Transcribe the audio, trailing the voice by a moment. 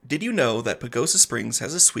Did you know that Pagosa Springs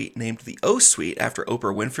has a suite named the O Suite after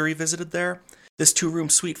Oprah Winfrey visited there? This two-room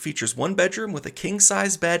suite features one bedroom with a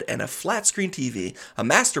king-size bed and a flat-screen TV, a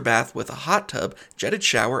master bath with a hot tub, jetted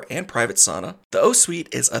shower, and private sauna. The O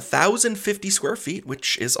Suite is 1,050 square feet,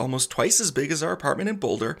 which is almost twice as big as our apartment in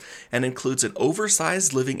Boulder, and includes an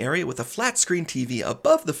oversized living area with a flat-screen TV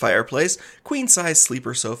above the fireplace, queen-size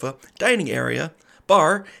sleeper sofa, dining area,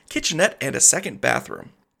 bar, kitchenette, and a second bathroom.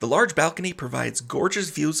 The large balcony provides gorgeous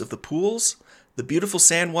views of the pools, the beautiful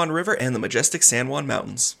San Juan River, and the majestic San Juan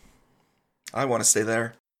Mountains. I want to stay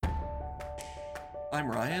there. I'm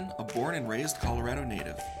Ryan, a born and raised Colorado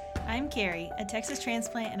native. I'm Carrie, a Texas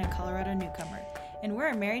transplant and a Colorado newcomer, and we're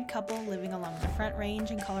a married couple living along the Front Range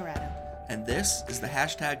in Colorado. And this is the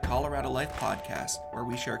Hashtag Colorado Life podcast, where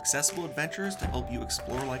we share accessible adventures to help you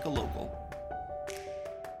explore like a local.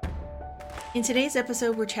 In today's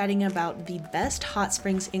episode, we're chatting about the best hot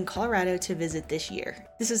springs in Colorado to visit this year.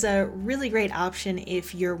 This is a really great option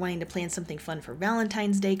if you're wanting to plan something fun for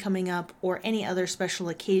Valentine's Day coming up, or any other special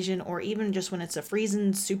occasion, or even just when it's a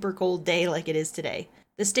freezing, super cold day like it is today.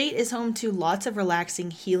 The state is home to lots of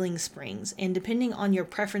relaxing, healing springs, and depending on your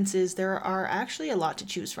preferences, there are actually a lot to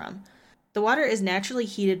choose from. The water is naturally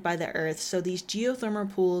heated by the earth, so these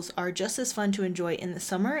geothermal pools are just as fun to enjoy in the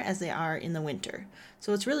summer as they are in the winter.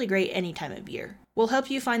 So it's really great any time of year. We'll help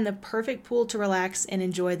you find the perfect pool to relax and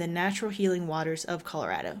enjoy the natural healing waters of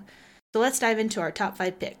Colorado. So let's dive into our top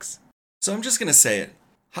 5 picks. So I'm just going to say it.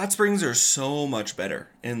 Hot springs are so much better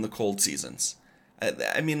in the cold seasons.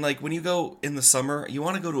 I mean, like, when you go in the summer, you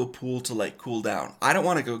want to go to a pool to, like, cool down. I don't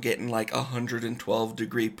want to go get in, like,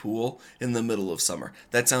 112-degree pool in the middle of summer.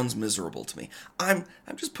 That sounds miserable to me. I'm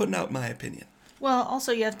just putting out my opinion. Well,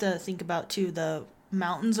 also you have to think about, too, the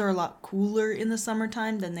mountains are a lot cooler in the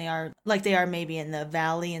summertime than they are maybe in the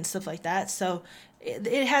valley and stuff like that. So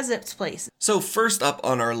it has its place. So first up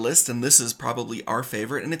on our list, and this is probably our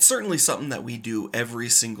favorite, and it's certainly something that we do every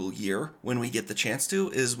single year when we get the chance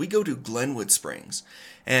to, is we go to Glenwood Springs.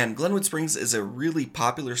 And Glenwood Springs is a really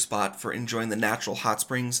popular spot for enjoying the natural hot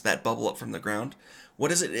springs that bubble up from the ground.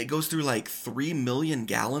 What is it? It goes through like 3 million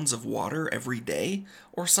gallons of water every day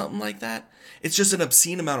or something like that. It's just an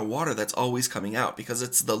obscene amount of water that's always coming out because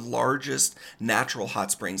it's the largest natural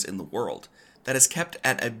hot springs in the world that is kept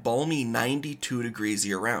at a balmy 92 degrees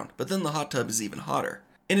year-round, but then the hot tub is even hotter.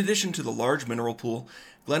 In addition to the large mineral pool,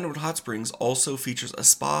 Glenwood Hot Springs also features a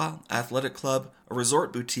spa, athletic club, a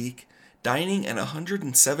resort boutique, dining, and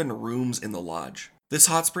 107 rooms in the lodge. This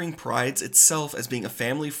hot spring prides itself as being a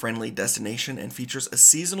family-friendly destination and features a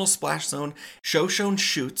seasonal splash zone, show-shown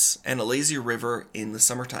chutes, and a lazy river in the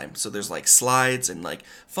summertime. So there's like slides and like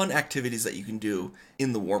fun activities that you can do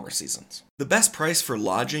in the warmer seasons. The best price for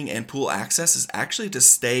lodging and pool access is actually to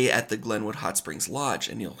stay at the Glenwood Hot Springs Lodge,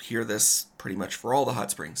 and you'll hear this pretty much for all the hot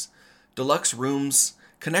springs. Deluxe rooms,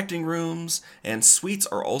 connecting rooms, and suites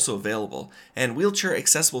are also available, and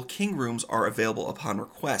wheelchair-accessible king rooms are available upon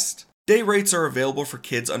request. Day rates are available for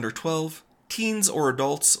kids under 12, teens or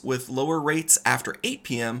adults, with lower rates after 8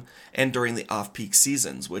 p.m. and during the off-peak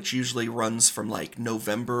seasons, which usually runs from like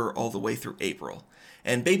November all the way through April.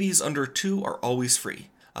 And babies under 2 are always free.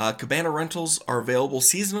 Cabana rentals are available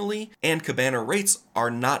seasonally, and cabana rates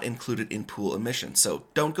are not included in pool admission, so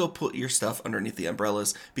don't go put your stuff underneath the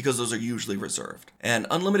umbrellas because those are usually reserved. And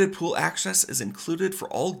unlimited pool access is included for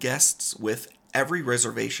all guests with every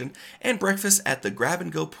reservation, and breakfast at the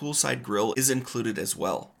Grab-and-Go Poolside Grill is included as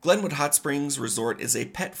well. Glenwood Hot Springs Resort is a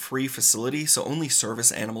pet-free facility, so only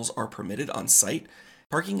service animals are permitted on site.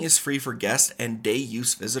 Parking is free for guests and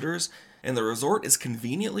day-use visitors, and the resort is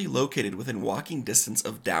conveniently located within walking distance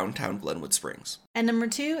of downtown Glenwood Springs. And number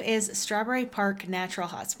 2 is Strawberry Park Natural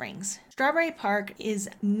Hot Springs. Strawberry Park is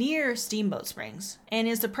near Steamboat Springs and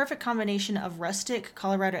is the perfect combination of rustic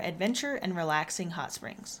Colorado adventure and relaxing hot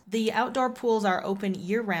springs. The outdoor pools are open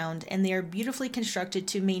year-round, and they are beautifully constructed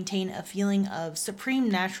to maintain a feeling of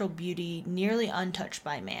supreme natural beauty nearly untouched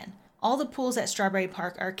by man. All the pools at Strawberry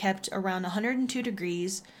Park are kept around 102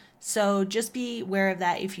 degrees, so just be aware of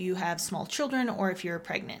that if you have small children or if you're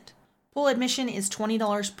pregnant. Pool admission is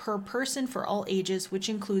 $20 per person for all ages, which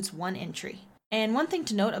includes 1 entry. And one thing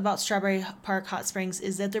to note about Strawberry Park Hot Springs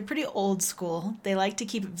is that they're pretty old school. They like to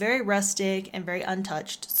keep it very rustic and very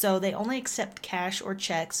untouched, so they only accept cash or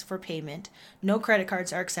checks for payment, no credit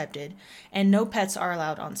cards are accepted, and no pets are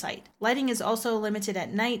allowed on site. Lighting is also limited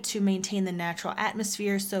at night to maintain the natural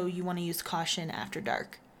atmosphere, so you want to use caution after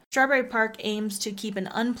dark. Strawberry Park aims to keep an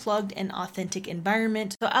unplugged and authentic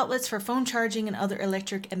environment, so outlets for phone charging and other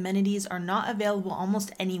electric amenities are not available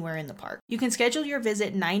almost anywhere in the park. You can schedule your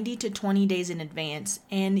visit 90 to 20 days in advance,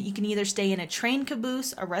 and you can either stay in a train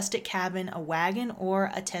caboose, a rustic cabin, a wagon,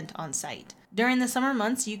 or a tent on site. During the summer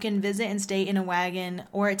months, you can visit and stay in a wagon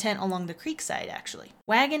or a tent along the creek side, actually.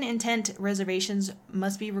 Wagon and tent reservations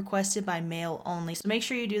must be requested by mail only, so make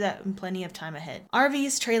sure you do that in plenty of time ahead.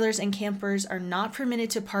 RVs, trailers, and campers are not permitted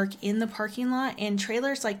to park in the parking lot, and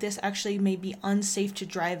trailers like this actually may be unsafe to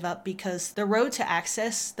drive up because the road to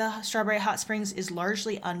access the Strawberry Hot Springs is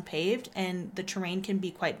largely unpaved and the terrain can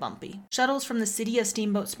be quite bumpy. Shuttles from the city of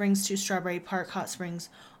Steamboat Springs to Strawberry Park Hot Springs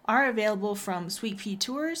are available from Sweet Pea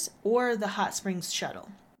Tours or the Hot Springs Shuttle.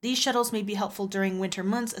 These shuttles may be helpful during winter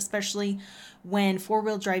months, especially when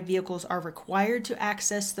four-wheel drive vehicles are required to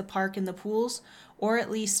access the park and the pools, or at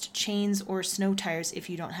least chains or snow tires if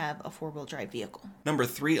you don't have a four-wheel drive vehicle. Number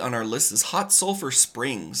 3 on our list is Hot Sulphur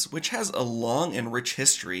Springs, which has a long and rich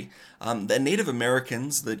history. The Native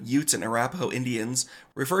Americans, the Utes and Arapaho Indians,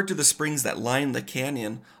 referred to the springs that line the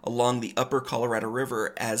canyon along the upper Colorado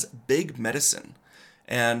River as Big Medicine.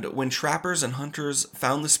 And when trappers and hunters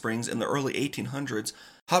found the springs in the early 1800s,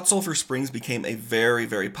 Hot Sulphur Springs became a very,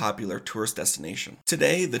 very popular tourist destination.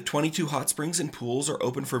 Today, the 22 hot springs and pools are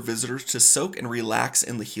open for visitors to soak and relax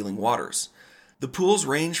in the healing waters. The pools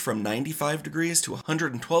range from 95 degrees to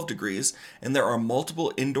 112 degrees, and there are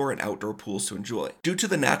multiple indoor and outdoor pools to enjoy. Due to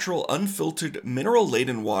the natural, unfiltered,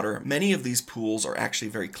 mineral-laden water, many of these pools are actually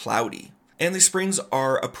very cloudy. And the springs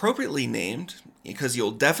are appropriately named because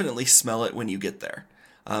you'll definitely smell it when you get there.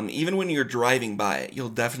 Even when you're driving by it, you'll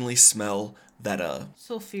definitely smell that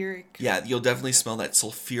sulfuric. Yeah, you'll definitely smell that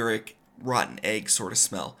sulfuric, rotten egg sort of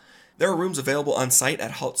smell. There are rooms available on site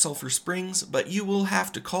at Hot Sulphur Springs, but you will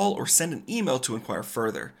have to call or send an email to inquire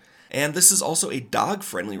further. And this is also a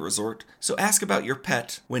dog-friendly resort, so ask about your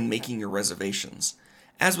pet when making your reservations.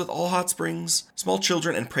 As with all hot springs, small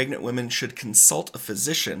children and pregnant women should consult a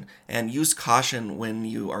physician and use caution when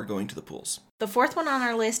you are going to the pools. The fourth one on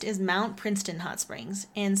our list is Mount Princeton Hot Springs,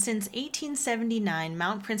 and since 1879,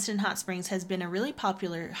 Mount Princeton Hot Springs has been a really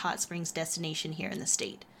popular hot springs destination here in the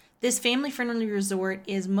state. This family-friendly resort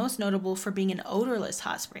is most notable for being an odorless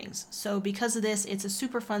hot springs, so because of this, it's a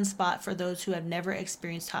super fun spot for those who have never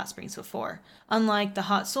experienced hot springs before. Unlike the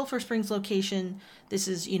Hot Sulphur Springs location, this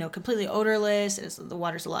is, completely odorless, the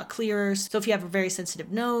water's a lot clearer, so if you have a very sensitive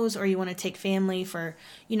nose or you want to take family for,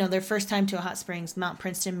 their first time to a hot springs, Mount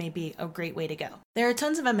Princeton may be a great way to go. There are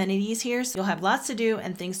tons of amenities here, so you'll have lots to do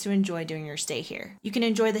and things to enjoy during your stay here. You can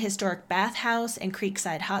enjoy the historic bathhouse and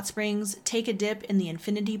creekside hot springs, take a dip in the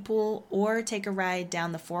infinity pool, or take a ride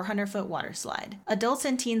down the 400-foot water slide. Adults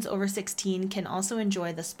and teens over 16 can also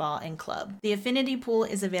enjoy the spa and club. The infinity pool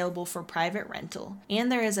is available for private rental, and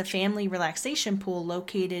there is a family relaxation pool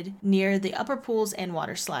located near the upper pools and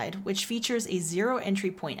water slide, which features a zero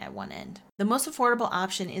entry point at one end. The most affordable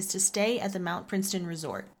option is to stay at the Mount Princeton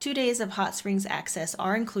Resort. 2 days of hot springs access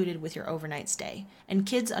are included with your overnight stay, and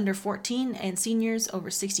kids under 14 and seniors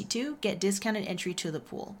over 62 get discounted entry to the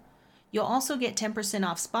pool. You'll also get 10%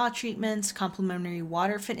 off spa treatments, complimentary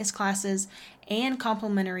water fitness classes, and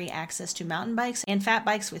complimentary access to mountain bikes and fat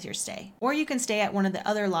bikes with your stay. Or you can stay at one of the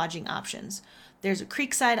other lodging options. There's a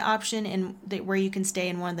creekside option where you can stay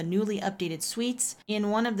in one of the newly updated suites, in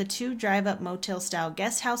one of the 2 drive-up motel-style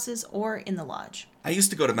guest houses, or in the lodge. I used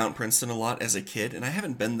to go to Mount Princeton a lot as a kid, and I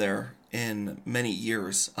haven't been there in many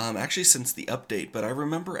years, actually since the update, but I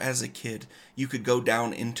remember as a kid, you could go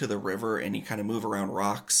down into the river and you kind of move around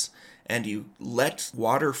rocks, and you let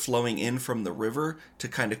water flowing in from the river to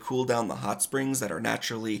kind of cool down the hot springs that are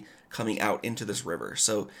naturally coming out into this river.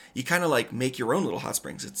 So you kind of like make your own little hot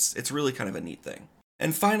springs. It's really kind of a neat thing.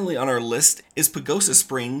 And finally on our list is Pagosa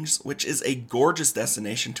Springs, which is a gorgeous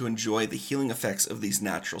destination to enjoy the healing effects of these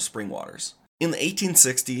natural spring waters. In the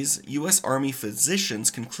 1860s, U.S. Army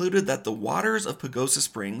physicians concluded that the waters of Pagosa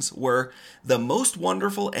Springs were the most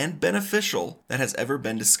wonderful and beneficial that has ever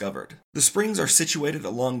been discovered. The springs are situated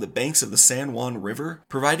along the banks of the San Juan River,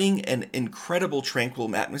 providing an incredible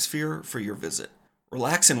tranquil atmosphere for your visit.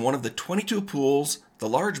 Relax in one of the 22 pools, the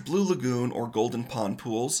large Blue Lagoon or Golden Pond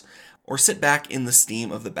pools, or sit back in the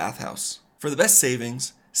steam of the bathhouse. For the best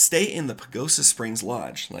savings, stay in the Pagosa Springs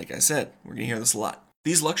Lodge. Like I said, we're going to hear this a lot.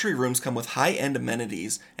 These luxury rooms come with high-end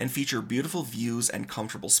amenities and feature beautiful views and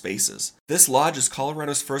comfortable spaces. This lodge is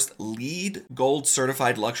Colorado's first LEED Gold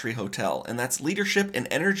certified luxury hotel, and that's leadership in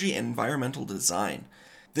energy and environmental design.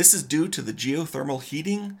 This is due to the geothermal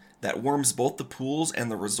heating that warms both the pools and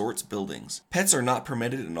the resort's buildings. Pets are not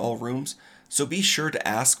permitted in all rooms, so be sure to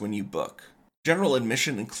ask when you book. General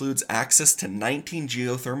admission includes access to 19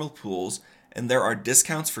 geothermal pools, and there are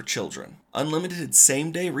discounts for children. Unlimited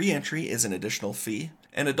same-day re-entry is an additional fee,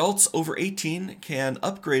 and adults over 18 can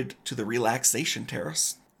upgrade to the relaxation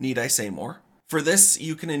terrace. Need I say more? For this,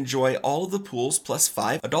 you can enjoy all of the pools plus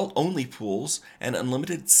 5 adult-only pools, and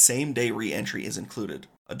unlimited same-day re-entry is included.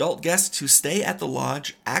 Adult guests who stay at the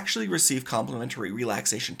lodge actually receive complimentary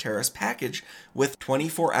relaxation terrace package with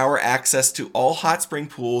 24-hour access to all hot spring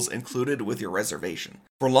pools included with your reservation.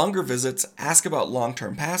 For longer visits, ask about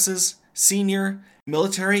long-term passes, senior,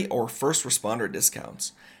 military, or first responder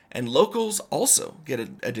discounts. And locals also get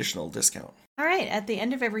an additional discount. All right, at the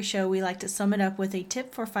end of every show, we like to sum it up with a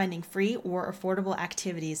tip for finding free or affordable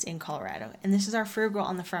activities in Colorado. And this is our Frugal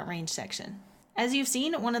on the Front Range section. As you've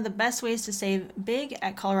seen, one of the best ways to save big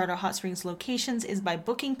at Colorado Hot Springs locations is by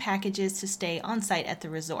booking packages to stay on site at the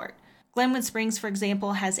resort. Glenwood Springs, for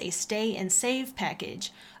example, has a Stay and Save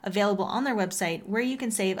package available on their website where you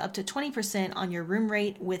can save up to 20% on your room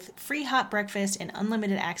rate with free hot breakfast and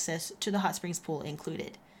unlimited access to the hot springs pool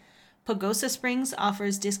included. Pagosa Springs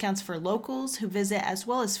offers discounts for locals who visit, as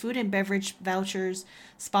well as food and beverage vouchers,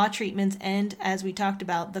 spa treatments, and, as we talked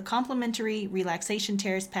about, the complimentary relaxation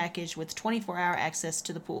terrace package with 24-hour access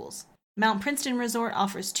to the pools. Mount Princeton Resort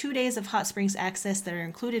offers 2 days of hot springs access that are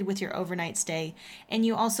included with your overnight stay, and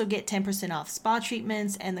you also get 10% off spa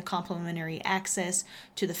treatments and the complimentary access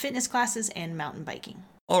to the fitness classes and mountain biking.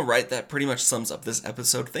 Alright, that pretty much sums up this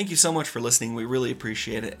episode. Thank you so much for listening. We really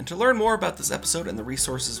appreciate it. And to learn more about this episode and the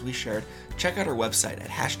resources we shared, check out our website at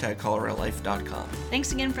 #ColoradoLife.com.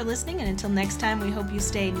 Thanks again for listening, and until next time, we hope you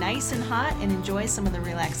stay nice and hot and enjoy some of the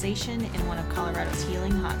relaxation in one of Colorado's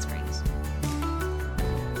healing hot springs.